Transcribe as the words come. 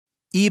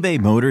eBay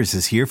Motors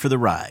is here for the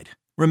ride.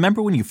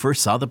 Remember when you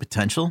first saw the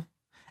potential?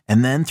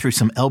 And then through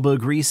some elbow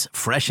grease,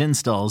 fresh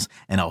installs,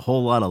 and a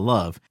whole lot of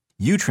love,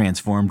 you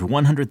transformed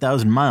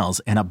 100,000 miles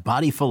and a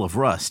body full of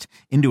rust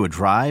into a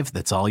drive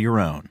that's all your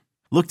own.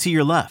 Look to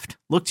your left.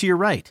 Look to your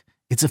right.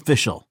 It's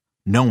official.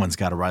 No one's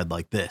got a ride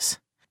like this.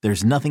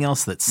 There's nothing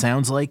else that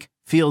sounds like,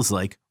 feels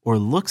like, or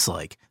looks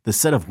like the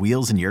set of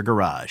wheels in your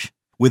garage.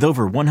 With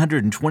over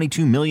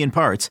 122 million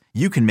parts,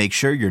 you can make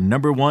sure your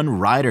number one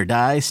ride or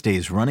die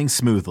stays running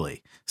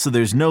smoothly. So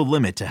there's no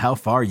limit to how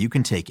far you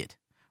can take it.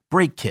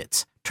 Brake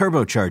kits,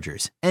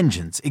 turbochargers,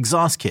 engines,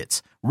 exhaust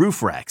kits,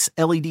 roof racks,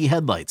 LED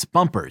headlights,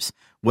 bumpers,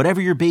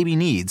 whatever your baby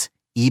needs,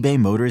 eBay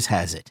Motors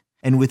has it.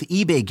 And with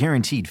eBay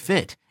Guaranteed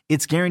Fit,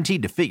 it's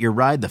guaranteed to fit your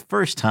ride the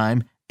first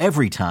time,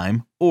 every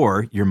time,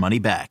 or your money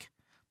back.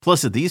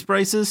 Plus at these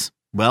prices,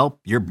 well,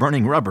 you're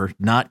burning rubber,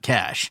 not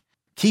cash.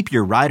 Keep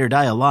your ride or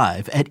die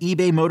alive at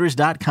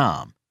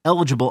ebaymotors.com.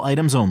 Eligible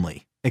items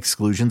only.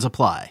 Exclusions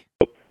apply.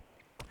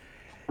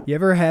 You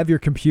ever have your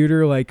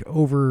computer like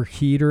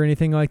overheat or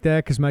anything like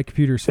that? Because my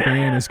computer's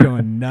fan is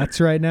going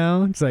nuts right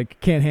now. It's like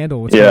can't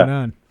handle what's going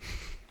on.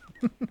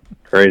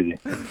 Crazy.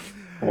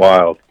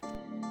 Wild.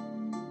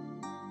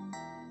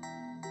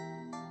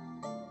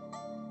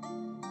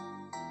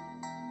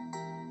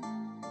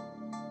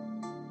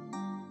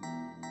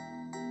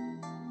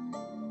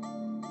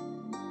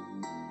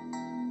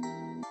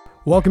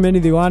 Welcome into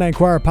the Illini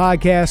Inquirer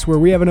podcast, where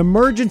we have an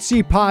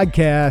emergency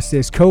podcast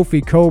as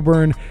Kofi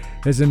Cockburn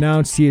has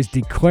announced he is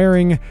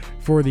declaring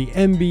for the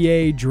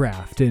NBA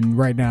draft. And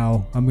right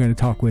now, I'm going to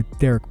talk with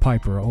Derek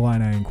Piper,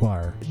 Illini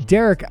Inquirer.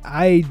 Derek,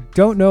 I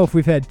don't know if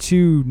we've had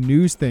two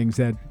news things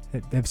that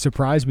have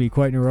surprised me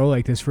quite in a row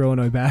like this for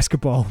Illinois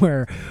basketball,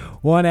 where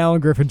one, Alan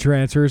Griffin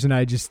transfers, and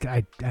I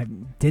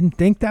didn't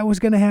think that was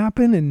going to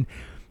happen.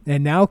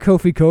 And now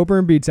Kofi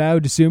Cockburn beats Ayo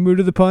Dosunmu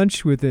to the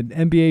punch with an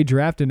NBA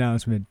draft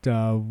announcement.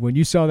 When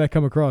you saw that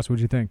come across, what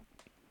did you think?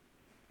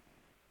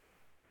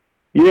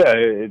 Yeah,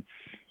 it's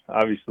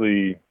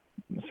obviously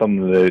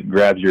something that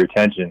grabs your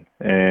attention.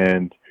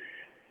 And,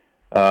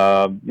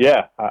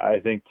 I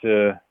think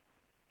to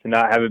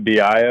not have it be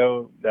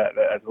Ayo,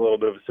 that's a little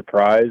bit of a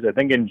surprise. I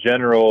think in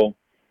general,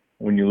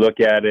 when you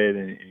look at it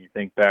and you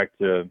think back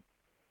to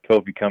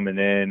Kofi coming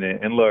in,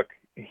 and look,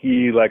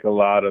 he, like a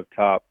lot of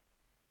top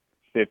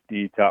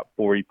 50, top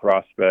 40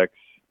 prospects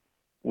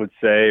would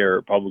say,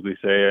 or publicly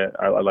say,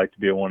 I'd like to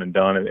be a one and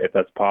done if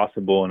that's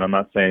possible. And I'm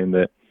not saying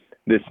that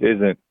this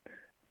isn't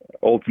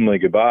ultimately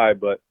goodbye,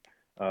 but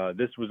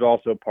this was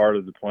also part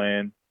of the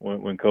plan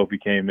when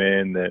Kofi came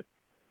in, that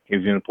he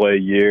was going to play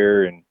a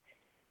year and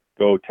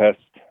go test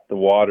the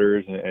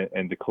waters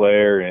and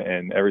declare.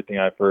 And everything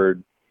I've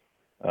heard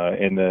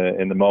in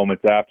the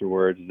moments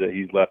afterwards is that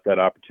he's left that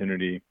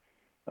opportunity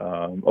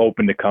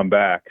open to come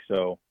back.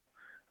 So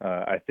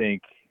I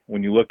think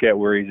when you look at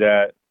where he's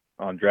at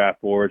on draft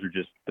boards, or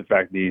just the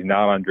fact that he's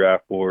not on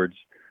draft boards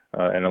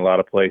in a lot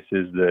of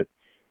places,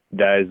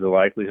 that is the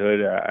likelihood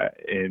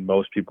in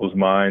most people's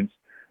minds.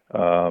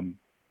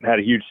 Had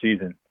a huge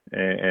season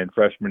and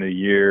freshman of the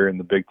year in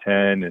the Big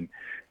Ten. And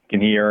can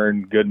he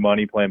earn good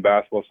money playing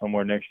basketball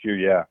somewhere next year?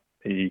 Yeah,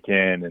 he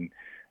can.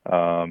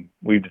 And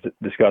we've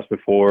discussed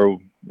before,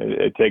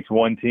 it takes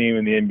one team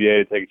in the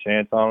NBA to take a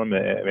chance on him,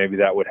 and maybe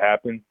that would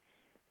happen.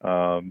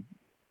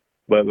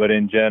 But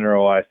in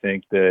general, I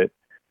think that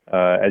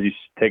as you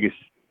take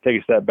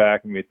a step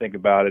back and we think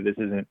about it, this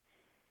isn't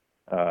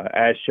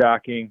as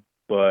shocking,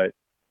 but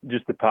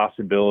just the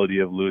possibility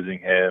of losing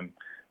him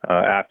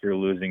after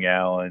losing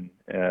Allen,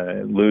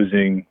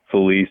 losing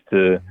Felice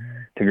to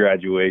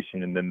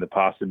graduation, and then the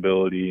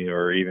possibility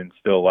or even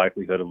still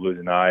likelihood of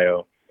losing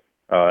Ayo,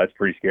 that's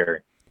pretty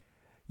scary.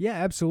 Yeah,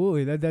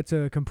 absolutely. That's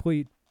a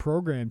complete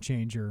program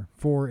changer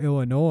for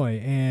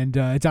Illinois, and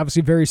it's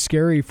obviously very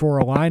scary for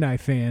Illini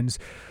fans.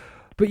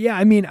 But yeah,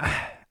 I mean,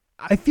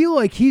 I feel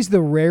like he's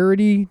the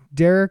rarity,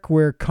 Derek,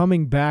 where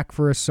coming back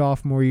for a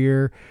sophomore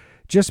year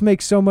just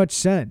makes so much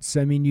sense.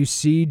 I mean, you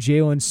see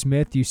Jalen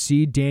Smith, you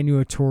see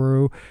Daniel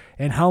Oturu,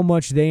 and how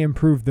much they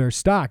improved their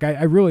stock.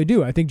 I really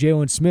do. I think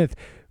Jalen Smith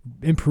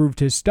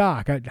improved his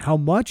stock. How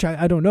much?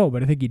 I don't know,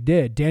 but I think he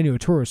did. Daniel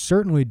Oturu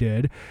certainly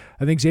did.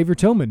 I think Xavier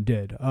Tillman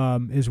did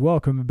as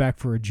well, coming back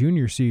for a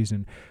junior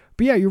season.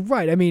 But yeah, you're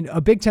right. I mean, a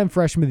Big Ten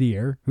freshman of the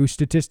year who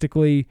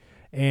statistically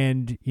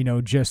and,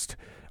 just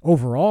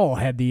overall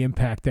had the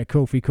impact that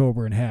Kofi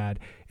Cockburn had.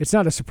 It's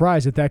not a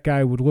surprise that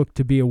guy would look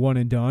to be a one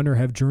and done or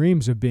have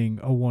dreams of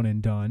being a one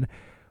and done.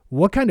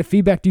 What kind of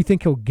feedback do you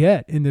think he'll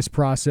get in this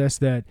process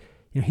that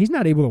he's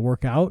not able to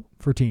work out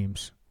for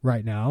teams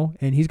right now,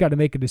 and he's got to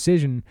make a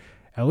decision,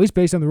 at least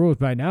based on the rules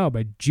by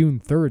June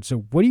 3rd.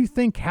 So what do you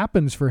think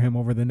happens for him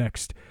over the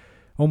next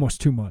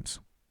almost 2 months?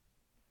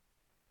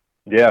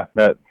 Yeah,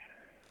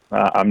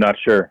 I'm not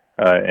sure.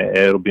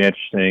 It'll be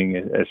interesting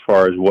as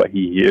far as what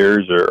he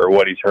hears or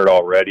what he's heard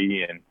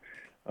already,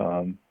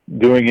 and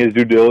doing his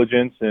due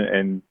diligence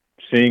and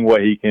seeing what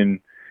he can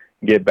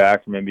get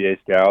back from NBA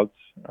scouts.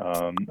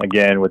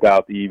 Again,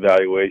 without the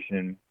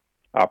evaluation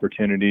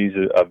opportunities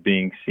of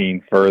being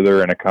seen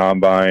further in a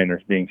combine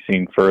or being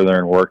seen further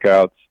in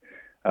workouts,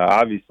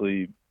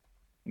 obviously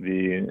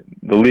the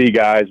league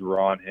eyes were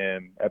on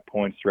him at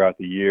points throughout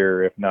the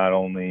year, if not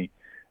only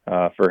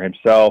for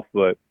himself,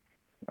 but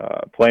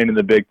playing in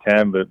the Big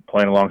Ten, but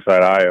playing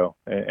alongside Ayo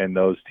and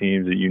those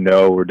teams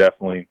that were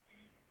definitely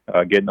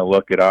getting a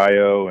look at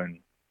Ayo. And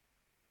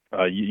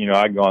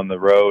I'd go on the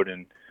road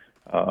and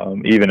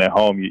even at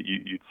home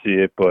you'd see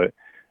it. But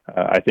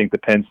I think the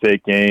Penn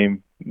State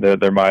game,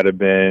 there might have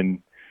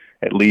been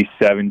at least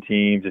 7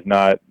 teams, if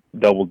not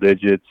double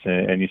digits,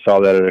 and you saw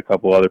that at a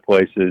couple other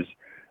places.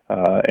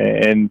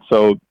 And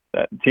so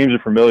teams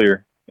are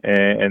familiar,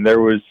 and there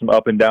was some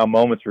up and down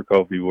moments for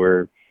Kofi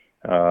where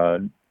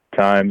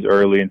times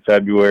early in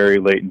February,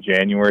 late in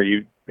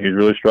January, he was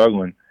really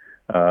struggling.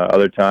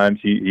 Other times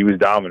he was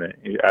dominant,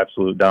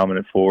 absolute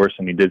dominant force,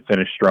 and he did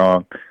finish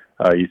strong.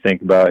 You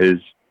think about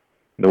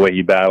the way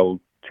he battled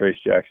Trace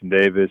Jackson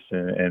Davis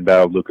and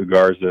battled Luka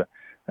Garza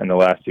in the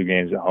last 2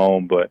 games at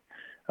home. But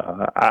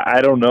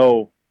I don't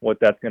know what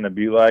that's going to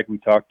be like. We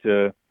talked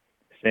to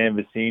Sam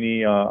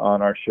Vecini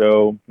on our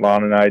show,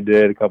 Lon and I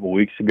did a couple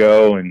weeks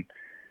ago, and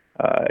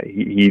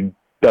he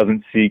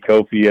doesn't see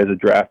Kofi as a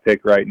draft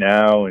pick right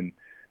now, and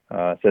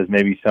says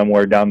maybe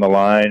somewhere down the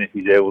line if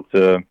he's able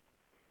to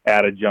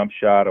add a jump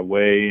shot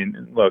away.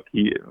 And look,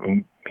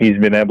 he's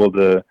been able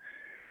to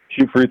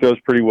shoot free throws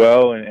pretty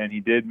well, and he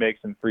did make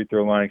some free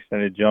throw line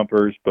extended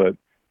jumpers, but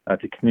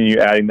to continue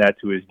adding that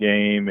to his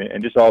game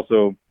and just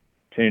also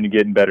continue to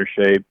get in better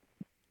shape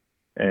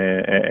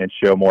and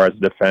show more as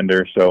a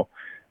defender. So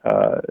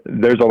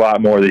there's a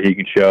lot more that he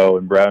can show,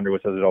 and Brad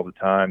Underwood says it all the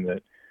time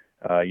that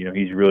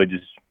he's really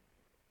just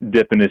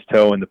dipping his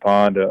toe in the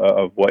pond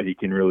of what he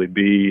can really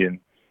be. And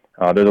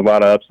there's a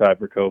lot of upside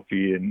for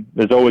Kofi, and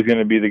there's always going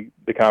to be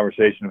the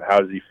conversation of how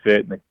does he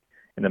fit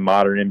in the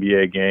modern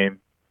NBA game,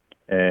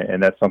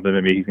 and that's something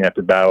maybe he's going to have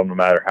to battle no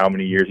matter how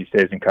many years he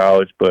stays in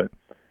college. But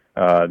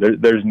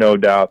there's no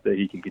doubt that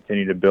he can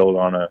continue to build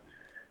on a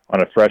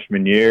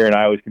freshman year, and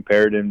I always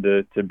compared him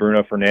to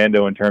Bruno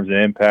Fernando in terms of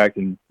impact,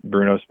 and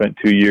Bruno spent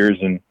 2 years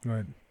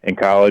in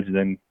college and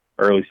then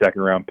early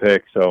second-round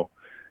pick. So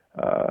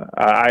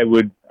I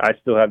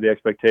still have the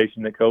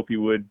expectation that Kofi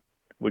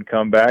would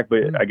come back,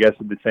 but I guess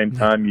at the same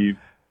time you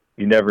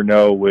never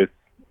know with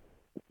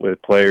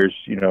players,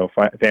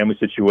 family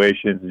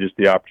situations, and just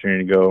the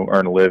opportunity to go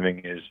earn a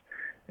living is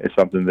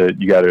something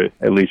that you got to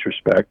at least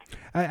respect.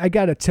 I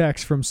got a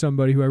text from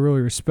somebody who I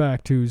really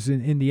respect who's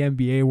in the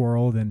NBA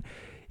world, and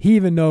he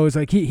even knows,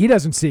 like, he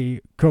doesn't see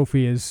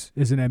Kofi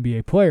as an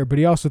NBA player, but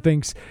he also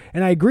thinks,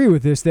 and I agree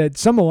with this, that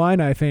some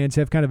Illini fans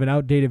have kind of an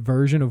outdated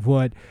version of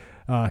what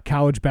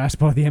college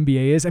basketball, the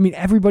NBA is. I mean,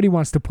 everybody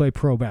wants to play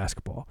pro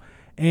basketball.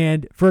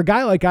 And for a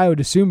guy like Ayo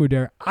Dosunmu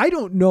there, I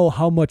don't know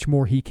how much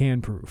more he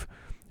can prove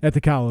at the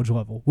college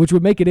level, which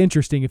would make it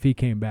interesting if he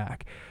came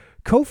back.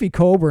 Kofi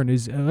Cockburn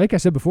is, like I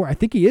said before, I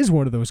think he is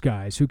one of those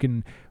guys who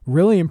can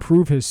really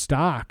improve his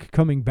stock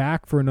coming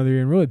back for another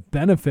year and really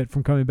benefit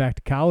from coming back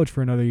to college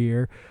for another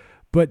year.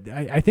 But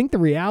I think the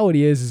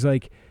reality is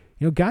like,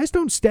 guys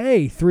don't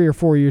stay 3 or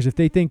 4 years if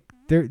they think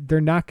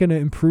they're not going to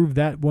improve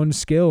that one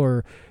skill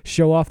or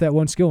show off that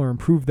one skill or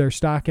improve their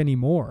stock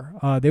anymore.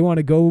 They want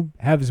to go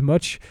have as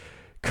much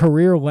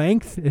career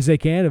length as they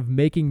can of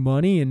making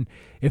money, and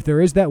if there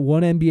is that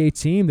one NBA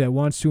team that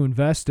wants to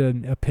invest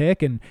a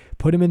pick and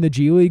put him in the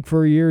G League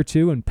for a year or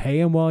two and pay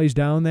him while he's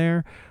down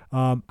there,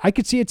 I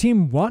could see a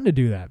team wanting to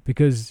do that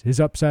because his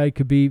upside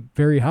could be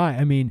very high.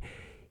 I mean,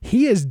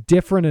 he is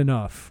different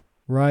enough,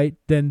 right,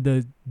 than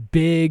the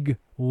big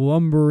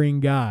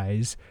lumbering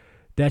guys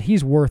that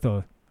he's worth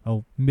a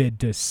mid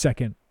to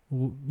second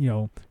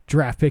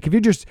draft pick if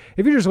you're just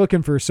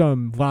looking for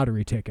some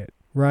lottery ticket.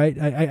 Right,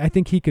 I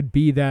think he could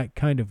be that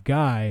kind of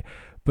guy,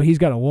 but he's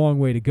got a long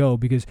way to go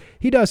because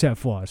he does have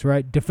flaws.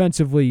 Right,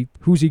 defensively,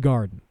 who's he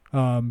guarding?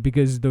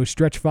 Because those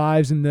stretch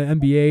fives in the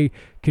NBA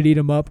could eat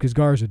him up because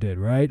Garza did.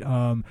 Right,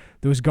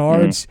 those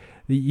guards,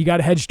 you got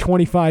to hedge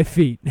 25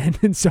 feet, and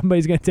then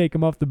somebody's going to take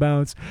him off the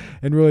bounce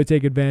and really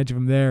take advantage of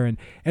him there. And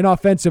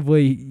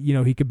offensively,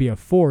 he could be a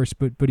force,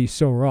 but he's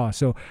so raw.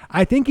 So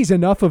I think he's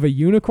enough of a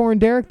unicorn,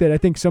 Derek, that I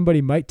think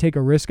somebody might take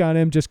a risk on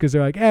him just because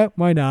they're like,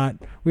 why not?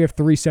 We have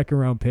 3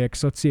 second-round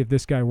picks. Let's see if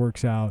this guy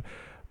works out.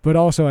 But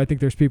also I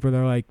think there's people that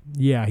are like,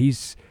 yeah,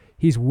 he's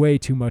way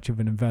too much of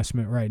an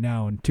investment right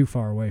now and too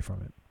far away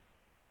from it.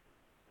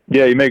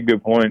 Yeah, you make a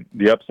good point.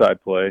 The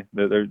upside play,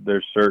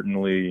 there's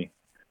certainly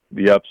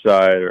the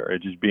upside or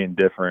just being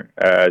different,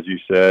 as you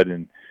said.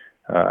 And,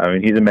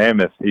 he's a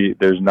mammoth.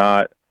 There's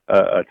not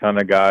a ton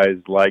of guys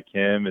like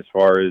him as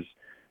far as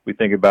we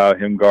think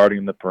about him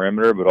guarding the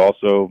perimeter, but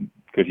also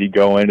could he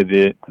go into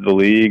the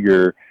league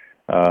or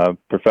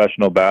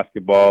professional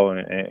basketball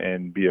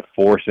and be a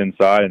force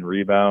inside and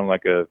rebound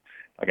like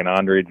an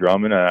Andre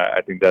Drummond?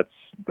 I think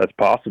that's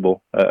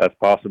possible. That's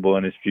possible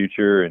in his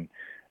future. And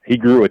he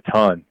grew a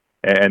ton.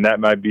 And that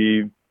might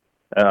be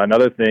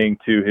another thing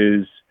to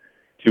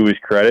his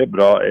credit,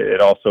 but it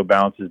also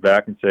bounces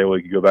back and say, well,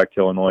 you could go back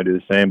to Illinois, do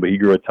the same. But he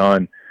grew a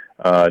ton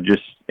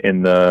just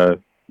in the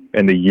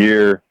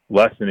year,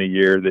 less than a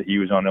year that he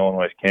was on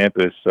Illinois'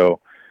 campus. So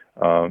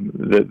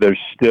there's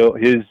still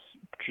his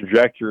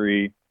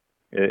trajectory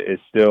is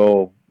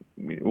still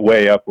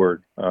way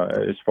upward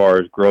as far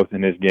as growth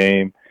in his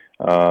game.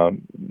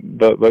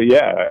 But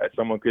yeah,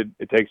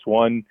 it takes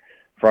one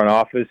front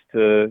office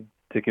to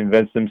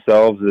convince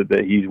themselves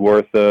that he's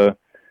worth a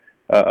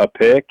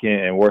pick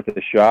and worth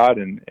a shot,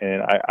 and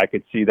I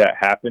could see that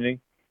happening.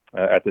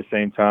 At the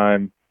same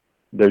time,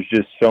 there's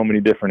just so many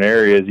different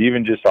areas,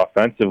 even just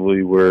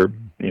offensively, where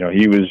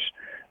he was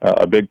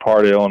a big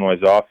part of Illinois'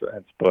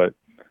 offense. But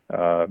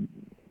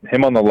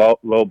him on the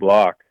low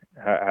block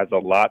has a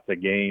lot to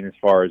gain as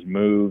far as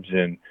moves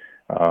and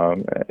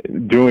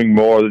doing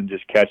more than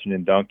just catching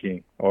and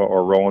dunking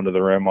or rolling to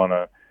the rim on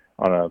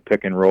a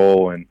pick and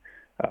roll. And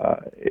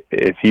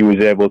if he was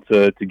able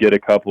to get a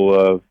couple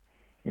of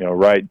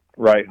right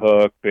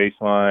hook,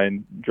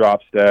 baseline,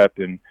 drop step,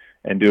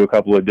 and do a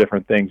couple of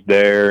different things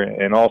there,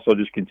 and also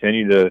just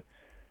continue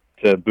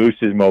to boost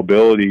his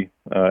mobility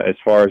as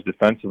far as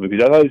defensively,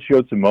 because I thought he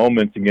showed some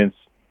moments against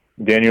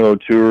Daniel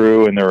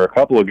Oturu, and there were a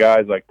couple of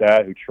guys like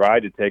that who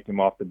tried to take him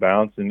off the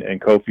bounce, and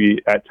Kofi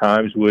at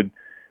times would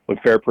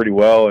fare pretty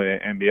well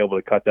and be able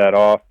to cut that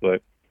off.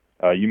 But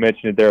you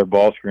mentioned it there,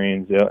 ball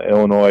screens.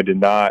 Illinois did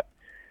not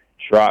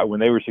try when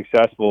they were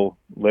successful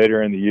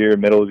later in the year,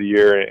 middle of the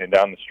year, and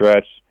down the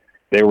stretch.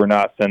 They were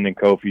not sending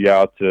Kofi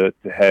out to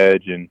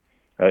hedge, and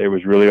it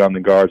was really on the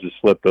guards to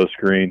slip those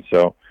screens.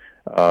 So,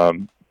 I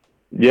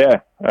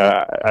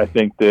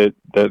think that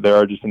there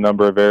are just a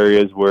number of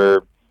areas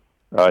where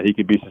he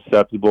could be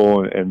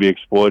susceptible and be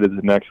exploited at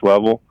the next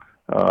level.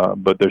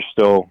 But there's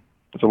a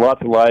lot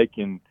to like,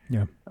 and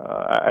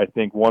I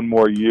think one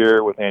more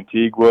year with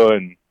Antigua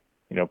and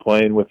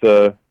playing with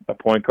a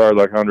point guard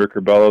like Andre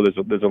Curbelo,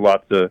 there's a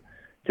lot to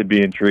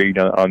be intrigued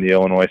on the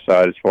Illinois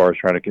side as far as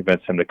trying to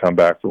convince him to come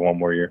back for one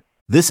more year.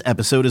 This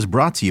episode is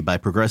brought to you by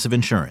Progressive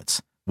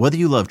Insurance. Whether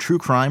you love true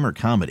crime or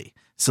comedy,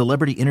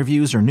 celebrity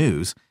interviews or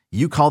news,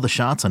 you call the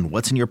shots on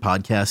what's in your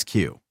podcast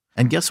queue.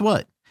 And guess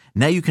what?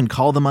 Now you can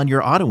call them on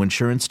your auto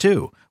insurance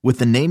too with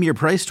the Name Your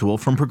Price tool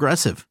from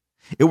Progressive.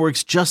 It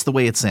works just the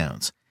way it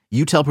sounds.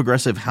 You tell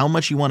Progressive how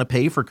much you want to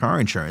pay for car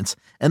insurance,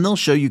 and they'll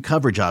show you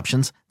coverage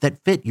options that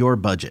fit your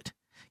budget.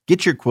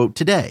 Get your quote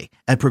today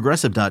at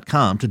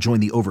Progressive.com to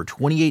join the over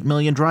 28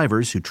 million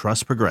drivers who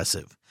trust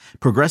Progressive.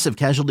 Progressive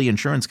Casualty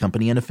Insurance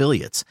Company and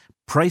Affiliates.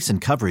 Price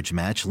and coverage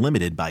match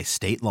limited by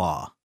state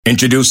law.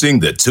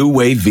 Introducing the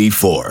Two-Way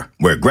V4,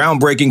 where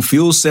groundbreaking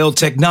fuel cell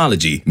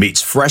technology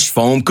meets fresh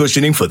foam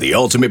cushioning for the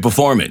ultimate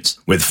performance.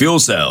 With fuel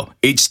cell,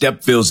 each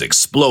step feels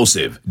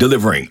explosive,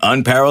 delivering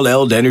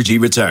unparalleled energy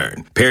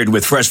return. Paired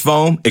with fresh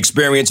foam,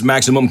 experience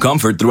maximum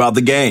comfort throughout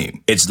the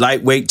game. Its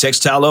lightweight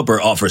textile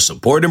upper offers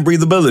support and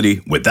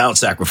breathability without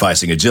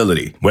sacrificing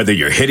agility. Whether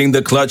you're hitting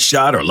the clutch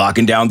shot or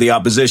locking down the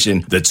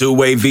opposition, the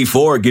Two-Way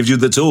V4 gives you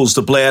the tools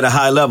to play at a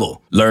high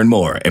level. Learn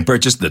more and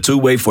purchase the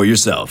Two-Way for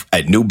yourself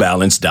at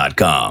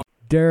NewBalance.com.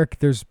 Derek,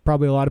 there's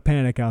probably a lot of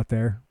panic out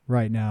there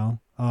right now.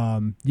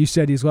 You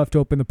said he's left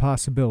open the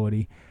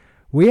possibility.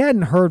 We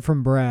hadn't heard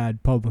from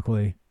Brad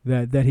publicly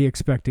that he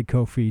expected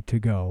Kofi to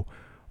go.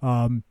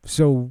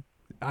 So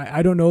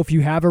I don't know if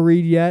you have a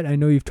read yet. I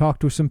know you've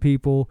talked to some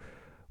people.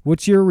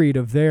 What's your read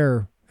of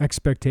their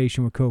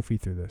expectation with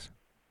Kofi through this?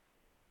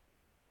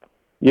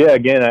 Yeah,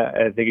 again,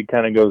 I think it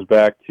kind of goes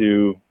back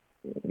to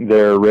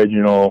their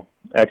original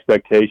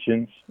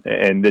expectations,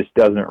 and this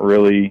doesn't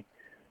really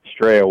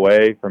stray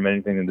away from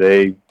anything that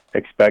they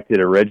expected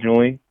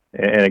originally.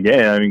 And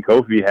again, I mean,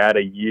 Kofi had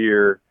a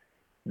year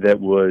that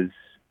was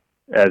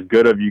as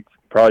good as you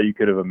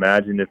could have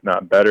imagined, if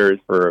not better,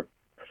 for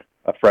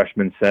a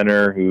freshman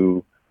center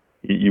who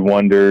you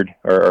wondered,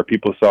 or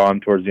people saw him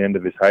towards the end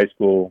of his high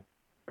school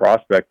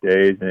prospect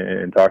days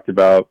and talked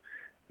about,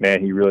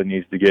 man, he really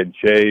needs to get in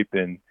shape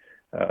and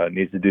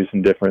needs to do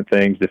some different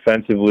things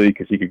defensively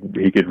because he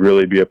could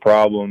really be a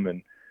problem.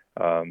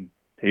 And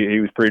he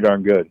was pretty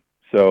darn good.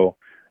 So,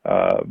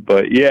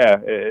 but yeah,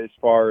 as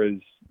far as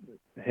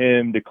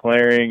him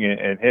declaring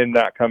and him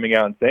not coming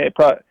out and saying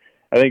it,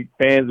 I think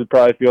fans would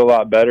probably feel a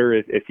lot better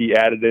if he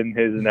added in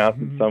his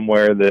announcement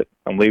somewhere that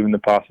I'm leaving the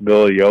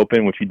possibility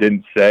open, which he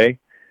didn't say.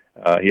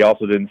 He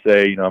also didn't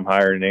say, I'm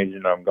hiring an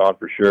agent, I'm gone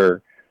for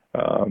sure.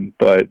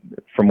 But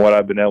from what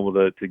I've been able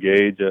to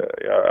gauge,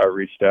 I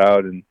reached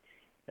out and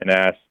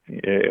asked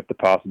if the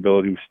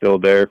possibility was still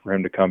there for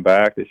him to come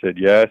back. They said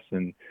yes,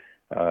 and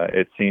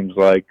it seems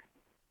like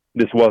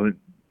this wasn't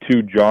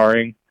too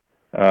jarring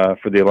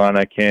for the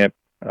Illini camp.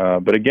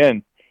 But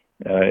again,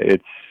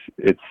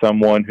 it's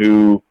someone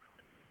who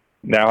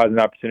now has an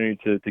opportunity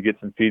to get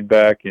some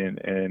feedback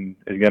and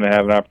is going to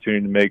have an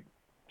opportunity to make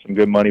some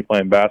good money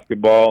playing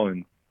basketball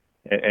and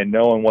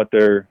knowing what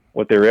they're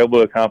able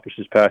to accomplish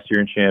this past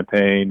year in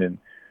Champaign and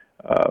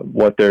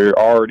what they're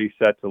already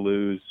set to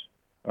lose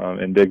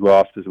in big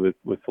losses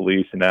with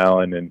Felice and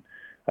Allen and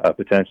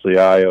potentially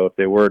Ayo. If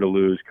they were to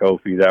lose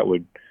Kofi, that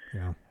would.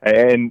 Yeah.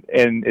 And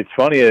it's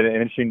funny, an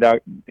interesting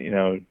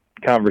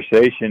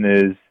conversation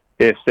is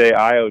if, say,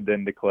 Ayo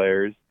then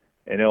declares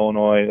and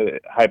Illinois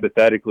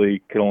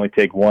hypothetically could only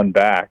take one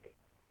back.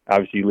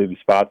 Obviously, you leave the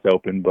spots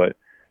open, but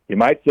you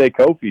might say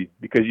Kofi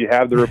because you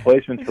have the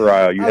replacements for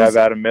Ayo. You have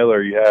Adam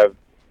Miller. You have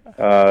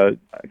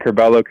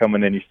Curbelo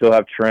coming in. You still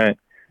have Trent.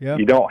 Yeah.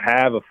 You don't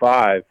have a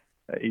 5.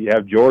 You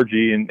have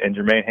Georgie and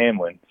Jermaine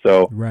Hamlin.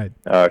 So right.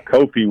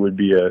 Kofi would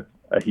be a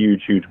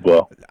huge, huge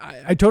blow.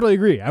 I totally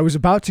agree. I was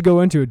about to go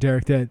into it,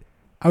 Derek, that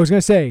I was going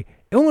to say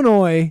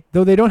Illinois,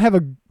 though they don't have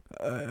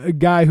a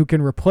guy who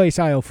can replace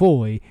Ayo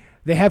fully,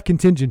 they have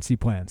contingency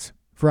plans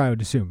for Ayo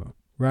Dosunmu,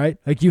 right?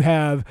 Like you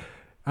have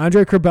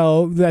Andre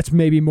Curbelo, that's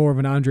maybe more of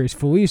an Andres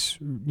Felice,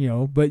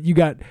 but you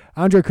got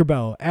Andre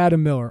Curbelo,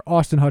 Adam Miller,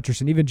 Austin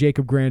Hutcherson, even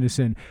Jacob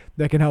Grandison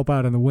that can help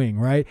out on the wing,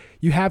 right?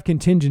 You have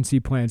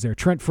contingency plans there.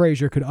 Trent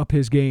Frazier could up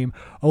his game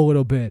a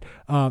little bit.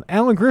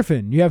 Alan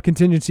Griffin, you have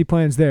contingency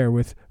plans there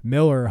with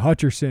Miller,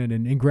 Hutcherson,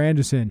 and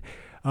Grandison.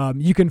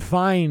 You can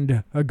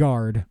find a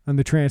guard on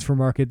the transfer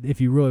market if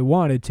you really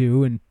wanted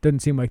to, and it doesn't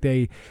seem like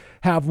they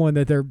have one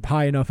that they're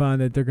high enough on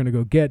that they're going to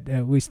go get,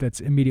 at least that's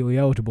immediately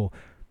eligible.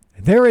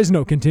 There is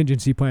no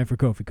contingency plan for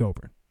Kofi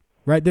Cockburn,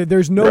 right?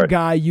 There's no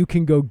guy you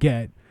can go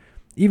get,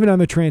 even on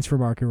the transfer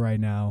market right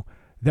now,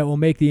 that will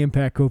make the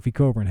impact Kofi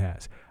Cockburn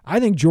has. I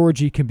think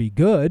Georgie can be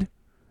good.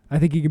 I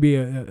think he can be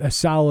a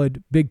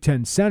solid Big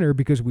Ten center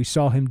because we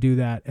saw him do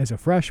that as a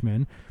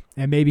freshman,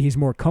 and maybe he's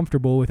more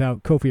comfortable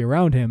without Kofi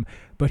around him,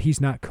 but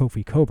he's not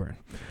Kofi Cockburn.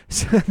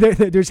 So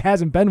there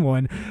hasn't been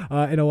one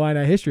in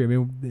Illini history. I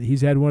mean,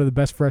 he's had one of the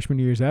best freshman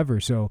years ever.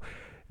 So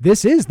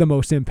this is the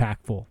most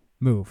impactful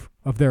move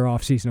of their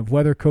offseason, of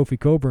whether Kofi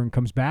Cockburn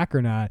comes back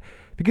or not.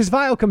 Because if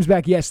Ayo comes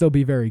back, yes, they'll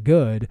be very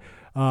good,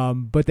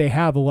 but they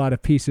have a lot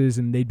of pieces,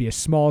 and they'd be a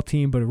small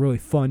team but a really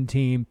fun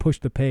team, push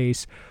the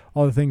pace,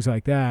 all the things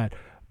like that.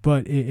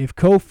 But if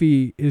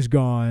Kofi is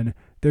gone,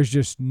 there's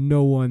just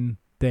no one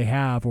they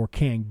have or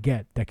can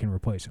get that can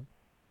replace him.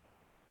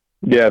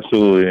 Yeah,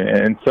 absolutely.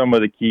 And some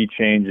of the key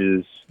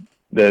changes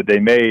that they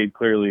made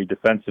clearly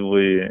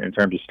defensively in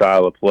terms of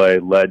style of play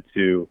led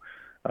to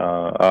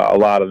a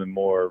lot of the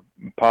more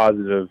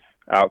positive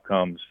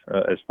outcomes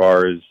as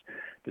far as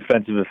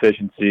defensive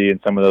efficiency and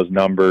some of those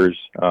numbers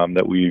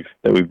that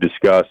we've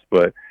discussed.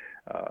 But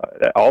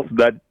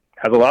that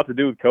has a lot to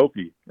do with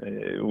Kofi.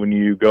 When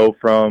you go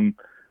from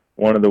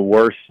one of the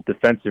worst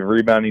defensive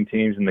rebounding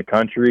teams in the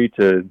country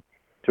to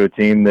a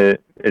team that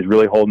is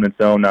really holding its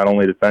own, not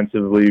only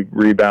defensively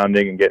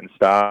rebounding and getting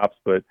stops,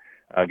 but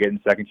getting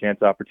second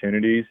chance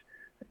opportunities.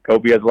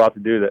 Kofi has a lot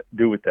to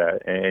do with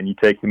that, and you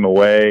take him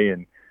away.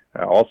 And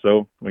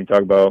also, when you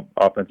talk about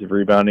offensive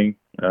rebounding,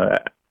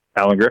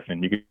 Alan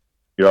Griffin, you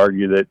could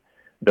argue that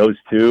those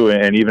two,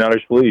 and even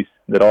Anders Felice,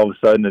 that all of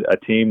a sudden a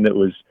team that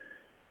was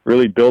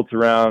really built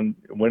around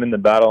winning the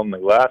battle on the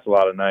glass a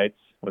lot of nights,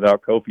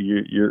 without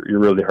Kofi, you're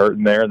really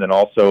hurting there. And then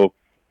also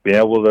being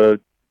able to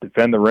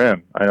defend the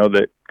rim. I know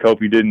that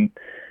Kofi didn't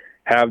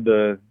have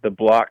the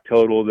block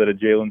total that a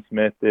Jalen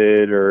Smith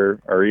did,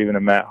 or even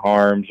a Matt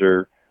Harms,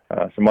 or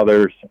some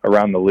others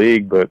around the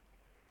league, but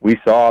we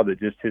saw that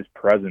just his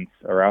presence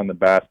around the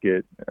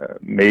basket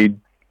made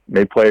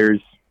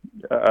players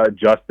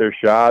adjust their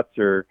shots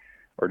or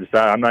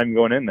decide, I'm not even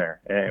going in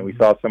there. And we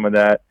saw some of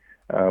that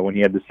when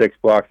he had the 6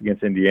 blocks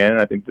against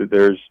Indiana. I think that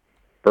there's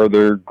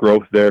further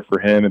growth there for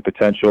him and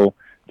potential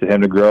to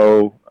him to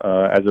grow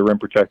as a rim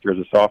protector as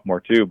a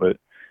sophomore too. But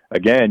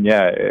again,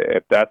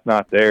 if that's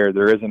not there,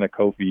 there isn't a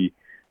Kofi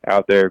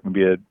out there who can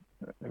be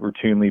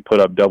routinely put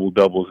up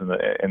double-doubles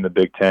in the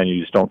Big Ten.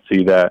 You just don't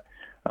see that,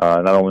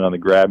 not only on the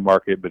grad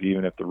market, but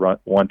even if the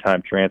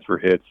one-time transfer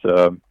hits.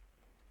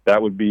 That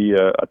would be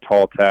a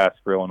tall task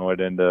for Illinois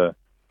to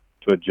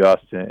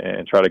adjust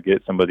and try to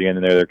get somebody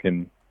in there that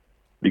can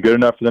be good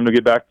enough for them to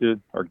get back to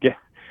the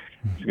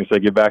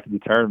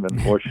tournament,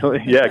 unfortunately.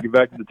 Get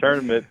back to the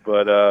tournament,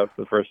 but for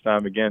the first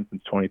time again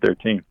since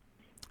 2013.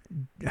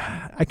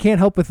 I can't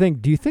help but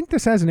think, do you think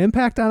this has an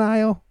impact on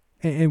Ayo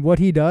and what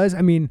he does?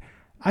 I mean,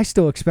 I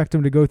still expect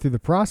him to go through the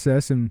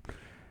process, and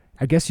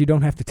I guess you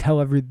don't have to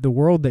tell the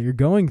world that you're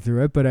going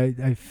through it, but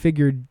I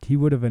figured he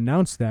would have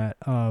announced that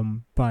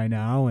by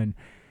now. And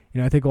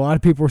I think a lot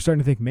of people were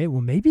starting to think,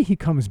 maybe he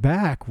comes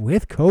back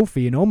with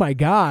Kofi, and oh my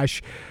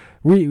gosh,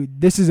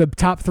 this is a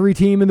top 3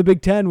 team in the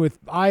Big Ten with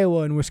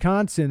Iowa and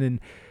Wisconsin,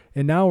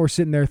 and now we're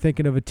sitting there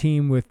thinking of a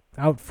team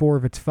without 4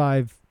 of its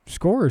 5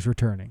 scorers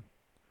returning.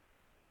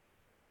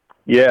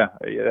 Yeah,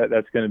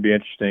 that's going to be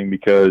interesting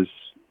because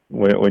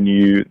when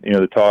you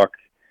the talk,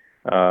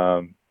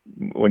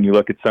 when you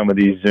look at some of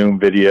these Zoom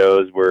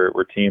videos where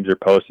teams are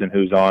posting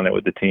who's on it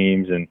with the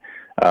teams, and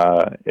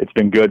it's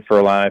been good for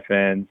Illini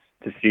fans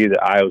to see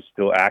that Iowa's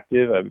still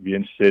active. I'd be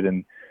interested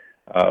in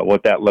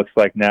what that looks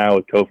like now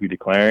with Kofi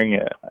declaring.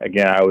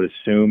 Again, I would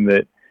assume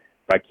that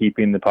by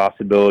keeping the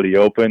possibility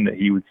open that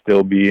he would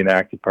still be an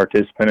active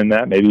participant in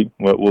that. Maybe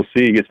we'll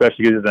see, especially because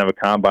he doesn't have a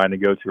combine to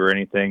go to or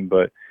anything.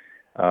 But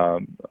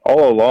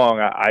all along,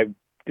 I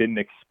didn't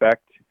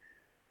expect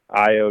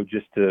Ayo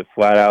just to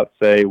flat out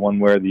say one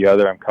way or the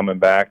other, I'm coming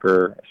back,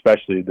 or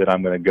especially that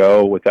I'm going to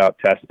go without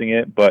testing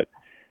it. But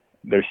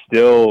there's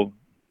still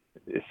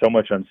so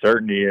much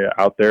uncertainty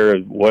out there.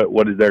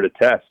 What is there to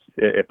test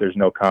if there's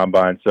no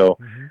combine? So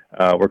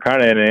we're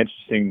kind of in an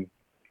interesting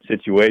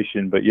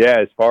situation. But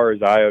as far as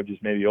Ayo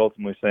just maybe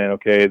ultimately saying,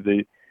 okay,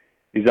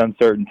 these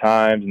uncertain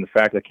times and the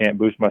fact I can't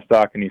boost my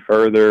stock any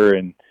further,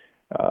 and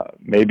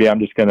maybe I'm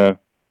just gonna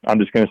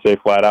say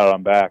flat out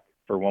I'm back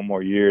for one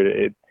more year.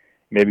 It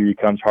maybe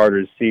becomes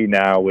harder to see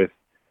now with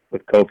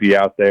Kofi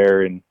out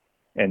there and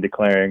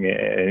declaring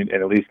and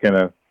at least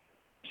gonna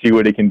see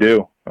what he can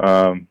do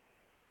on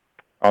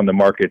the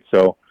market.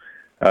 So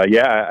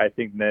I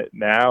think that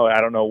now I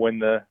don't know when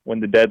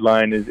the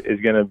deadline is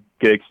going to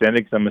get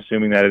extended, because I'm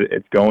assuming that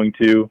it's going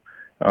to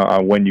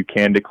when you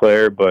can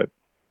declare. But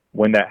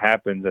when that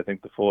happens, I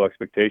think the full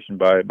expectation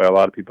by a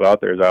lot of people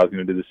out there is I was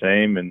going to do the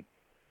same, and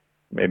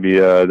maybe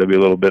there'll be a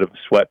little bit of a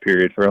sweat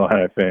period for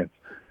Illini fans.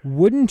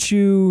 Wouldn't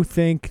you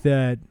think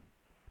that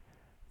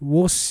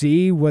we'll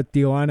see what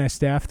the Illini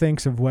staff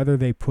thinks of whether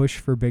they push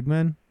for big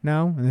men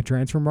now in the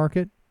transfer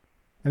market?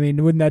 I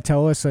mean, wouldn't that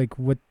tell us like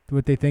what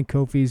they think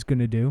Kofi's going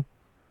to do?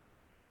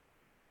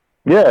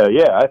 Yeah,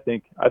 I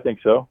think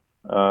so.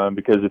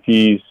 Because if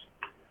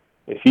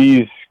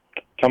he's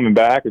coming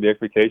back, or the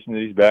expectation that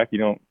he's back, you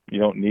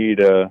don't need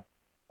a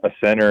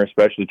center,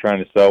 especially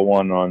trying to sell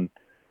one on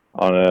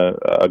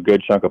a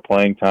good chunk of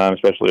playing time,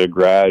 especially a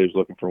grad who's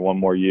looking for one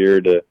more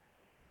year to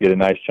get a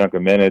nice chunk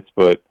of minutes.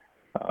 But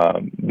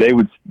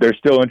they're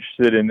still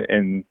interested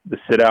in the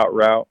sit out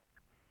route,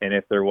 and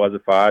if there was a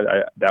 5,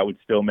 that would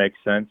still make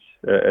sense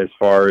as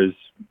far as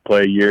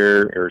play a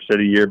year or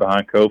sit a year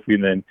behind Kofi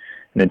and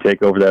then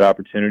take over that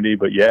opportunity.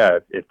 But yeah,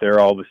 if they're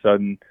all of a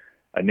sudden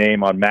a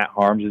name on Matt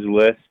Harms'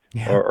 list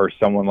or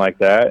someone like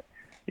that,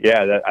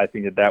 I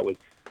think that would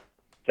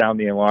sound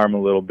the alarm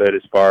a little bit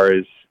as far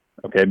as,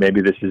 okay,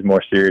 maybe this is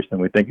more serious than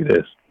we think it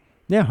is.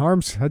 Yeah,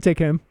 Harms, I'd take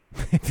him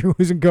if you're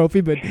losing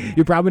Kofi, but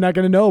you're probably not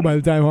going to know by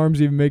the time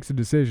Harms even makes a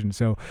decision.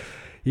 So,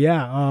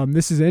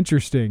 this is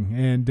interesting.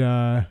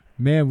 And,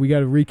 man, we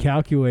got to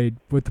recalculate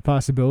what the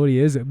possibility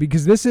is,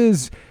 because this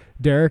is,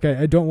 Derek,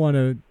 I don't want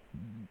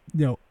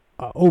to,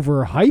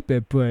 overhype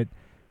it, but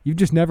you've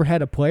just never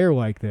had a player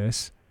like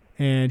this,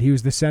 and he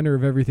was the center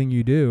of everything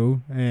you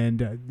do, and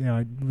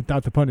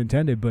without the pun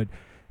intended, but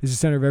this is the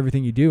center of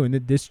everything you do, and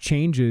this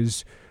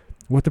changes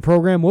what the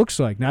program looks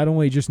like, not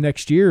only just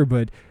next year,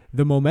 but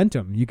the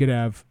momentum you could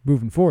have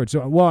moving forward.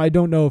 So, well, I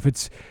don't know if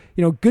it's,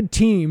 good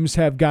teams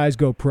have guys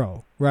go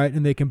pro, right?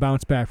 And they can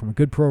bounce back from it.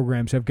 Good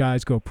programs have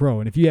guys go pro.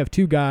 And if you have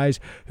 2 guys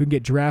who can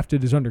get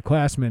drafted as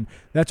underclassmen,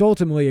 that's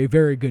ultimately a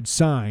very good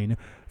sign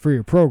for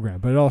your program.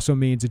 But it also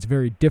means it's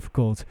very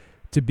difficult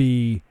to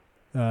be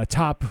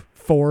top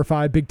 4 or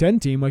 5 Big Ten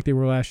team like they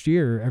were last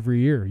year,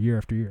 every year, year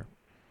after year.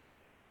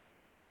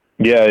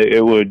 Yeah,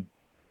 it would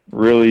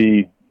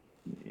really,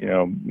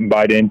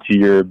 bite into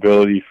your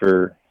ability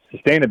for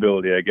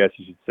sustainability, I guess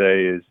you should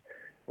say, is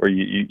where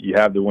you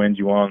have the wins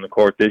you want on the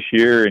court this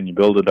year, and you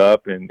build it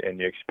up, and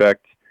you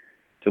expect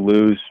to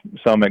lose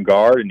some at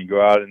guard, and you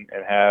go out and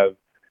have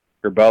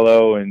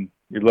Curbelo, and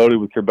you're loaded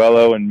with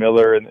Curbelo and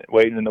Miller and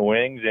waiting in the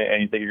wings,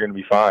 and you think you're going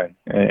to be fine,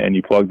 and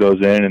you plug those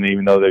in, and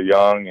even though they're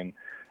young, and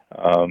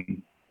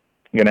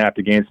you're going to have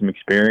to gain some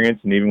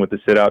experience, and even with the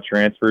sit-out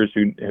transfers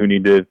who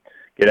need to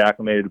get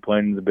acclimated to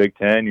playing in the Big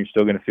Ten, you're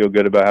still going to feel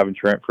good about having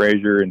Trent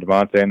Frazier and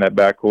Devontae in that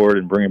backcourt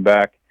and bringing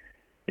back,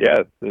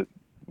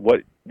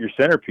 what your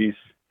centerpiece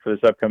for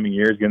this upcoming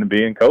year is going to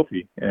be in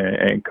Kofi,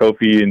 and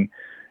Kofi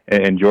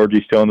and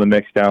Georgie still in the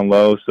mix down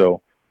low.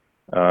 So,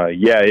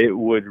 it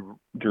would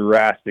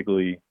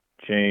drastically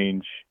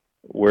change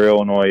where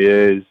Illinois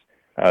is.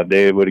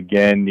 They would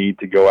again need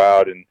to go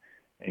out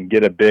and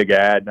get a big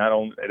ad. Not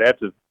only they'd have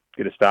to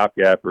get a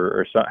stopgap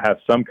or have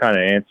some kind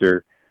of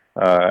answer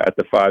at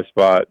the 5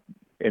 spot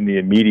in the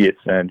immediate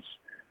sense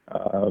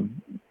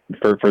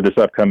for this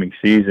upcoming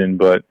season.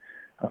 But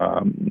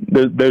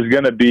there's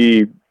going to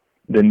be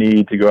the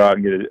need to go out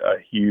and get a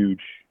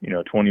huge,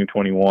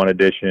 2021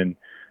 edition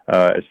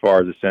as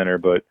far as a center.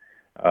 But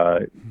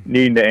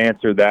needing to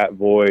answer that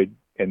void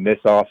in this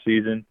off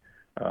season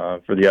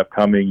for the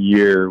upcoming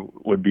year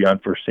would be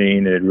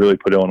unforeseen. It'd really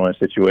put Illinois in a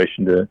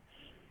situation to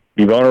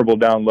be vulnerable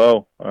down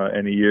low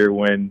in a year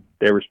when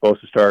they were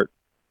supposed to start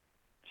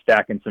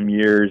stacking some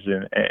years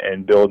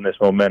and building this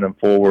momentum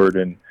forward.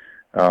 And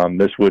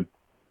this would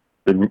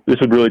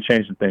really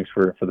change some things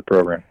for the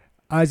program.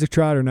 Isaac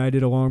Trotter and I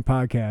did a long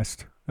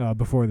podcast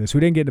before this.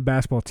 We didn't get into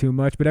basketball too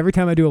much, but every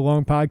time I do a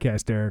long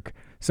podcast, Derek,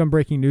 some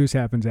breaking news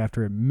happens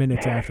after it,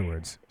 minutes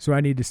afterwards. So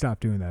I need to stop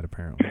doing that,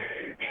 apparently.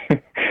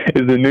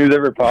 Is the news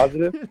ever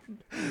positive?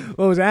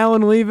 Well, it was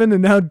Allen leaving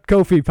and now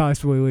Kofi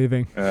possibly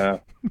leaving.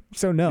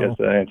 So no. Yes,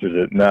 that answers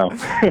it. No.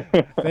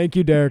 Thank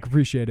you, Derek.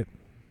 Appreciate it.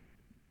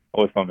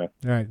 Always fun, man.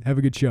 All right. Have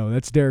a good show.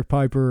 That's Derek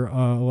Piper,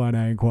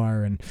 Illini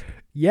Inquirer. And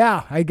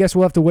I guess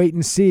we'll have to wait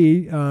and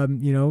see.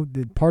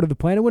 The part of the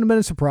plan, it wouldn't have been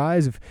a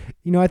surprise if,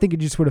 I think it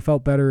just would have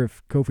felt better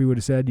if Kofi would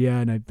have said,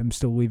 and I'm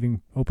still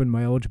leaving open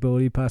my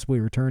eligibility, possibly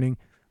returning,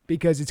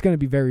 because it's going to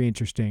be very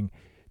interesting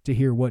to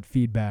hear what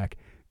feedback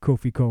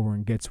Kofi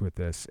Cockburn gets with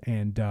this.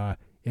 And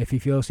if he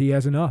feels he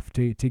has enough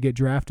to get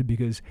drafted,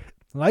 because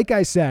like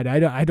I said,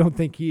 I don't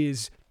think he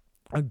is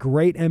a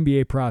great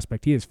NBA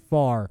prospect. He is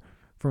far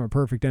from a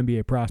perfect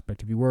NBA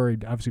prospect. If he were,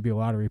 he'd obviously be a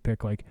lottery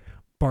pick like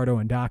Bardo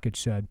and Dockich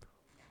said.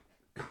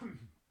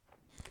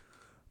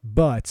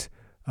 But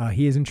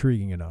he is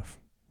intriguing enough.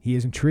 He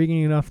is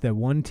intriguing enough that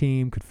one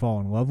team could fall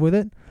in love with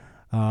it,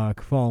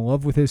 could fall in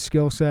love with his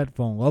skill set,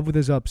 fall in love with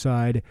his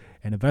upside,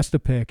 and invest a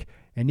pick.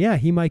 And yeah,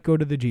 he might go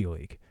to the G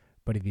League.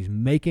 But if he's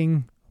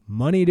making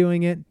money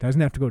doing it,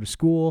 doesn't have to go to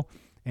school,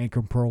 and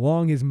can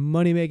prolong his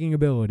money-making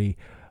ability,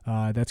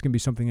 that's going to be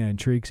something that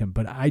intrigues him.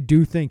 But I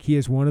do think he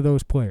is one of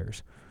those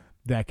players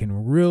that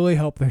can really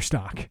help their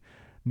stock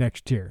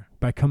next year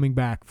by coming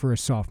back for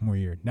his sophomore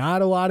year.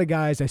 Not a lot of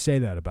guys I say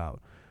that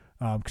about,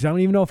 because I don't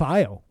even know if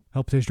Ayo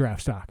helped his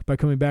draft stock by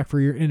coming back for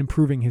a year and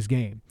improving his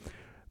game.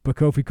 But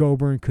Kofi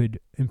Cockburn could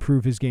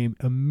improve his game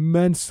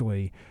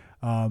immensely.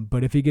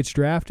 But if he gets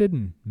drafted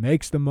and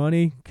makes the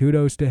money,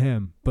 kudos to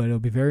him. But it'll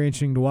be very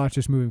interesting to watch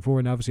this moving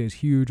forward, and obviously has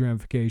huge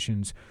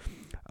ramifications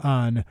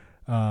on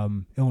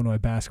Illinois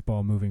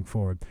basketball moving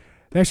forward.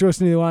 Thanks for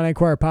listening to the Illini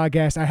Inquirer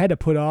podcast. I had to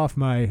put off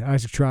my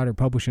Isaac Trotter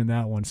publishing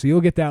that one, so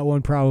you'll get that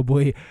one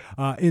probably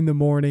in the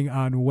morning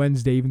on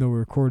Wednesday, even though we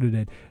recorded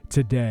it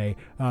today.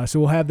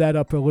 So we'll have that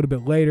up a little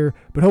bit later.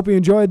 But hope you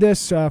enjoyed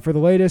this. For the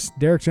latest,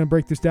 Derek's going to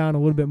break this down a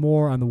little bit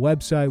more on the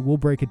website. We'll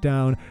break it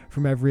down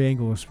from every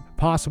angle as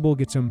possible,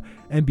 get some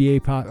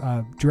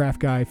NBA draft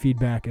guy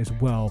feedback as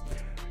well.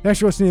 Thanks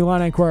for listening to the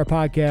Illini Inquirer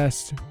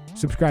podcast.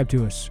 Subscribe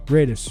to us,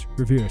 rate us,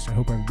 review us. I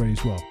hope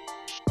everybody's well.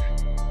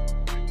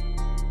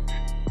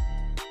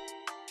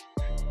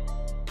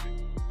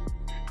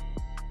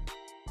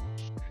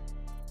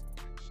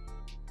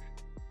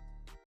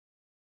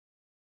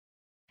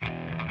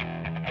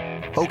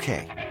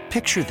 Okay,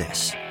 picture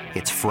this.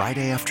 It's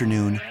Friday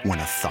afternoon when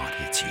a thought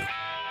hits you.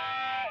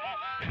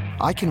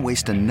 I can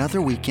waste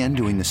another weekend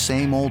doing the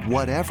same old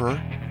whatever,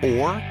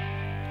 or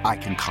I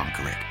can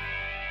conquer it.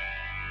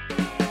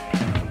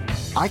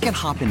 I can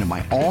hop into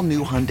my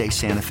all-new Hyundai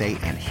Santa Fe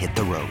and hit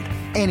the road.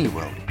 Any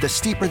road. The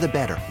steeper, the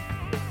better.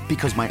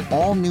 Because my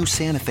all-new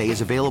Santa Fe is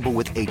available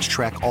with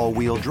H-Track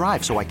all-wheel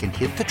drive, so I can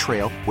hit the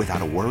trail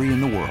without a worry in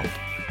the world.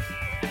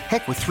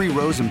 Heck, with 3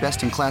 rows and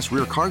best-in-class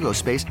rear cargo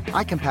space,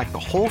 I can pack the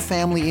whole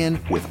family in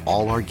with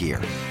all our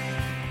gear.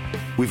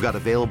 We've got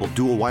available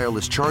dual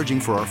wireless charging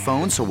for our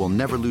phones, so we'll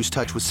never lose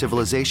touch with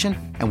civilization,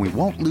 and we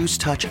won't lose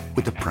touch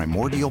with the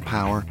primordial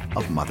power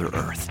of Mother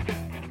Earth.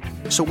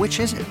 So which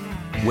is it?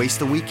 Waste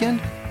the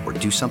weekend or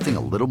do something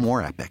a little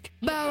more epic?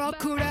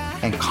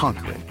 And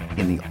conquer it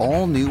in the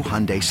all-new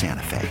Hyundai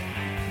Santa Fe.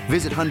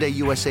 Visit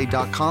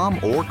HyundaiUSA.com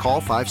or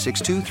call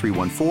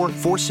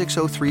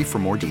 562-314-4603 for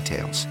more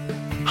details.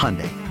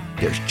 Hyundai.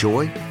 There's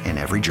joy in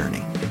every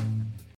journey.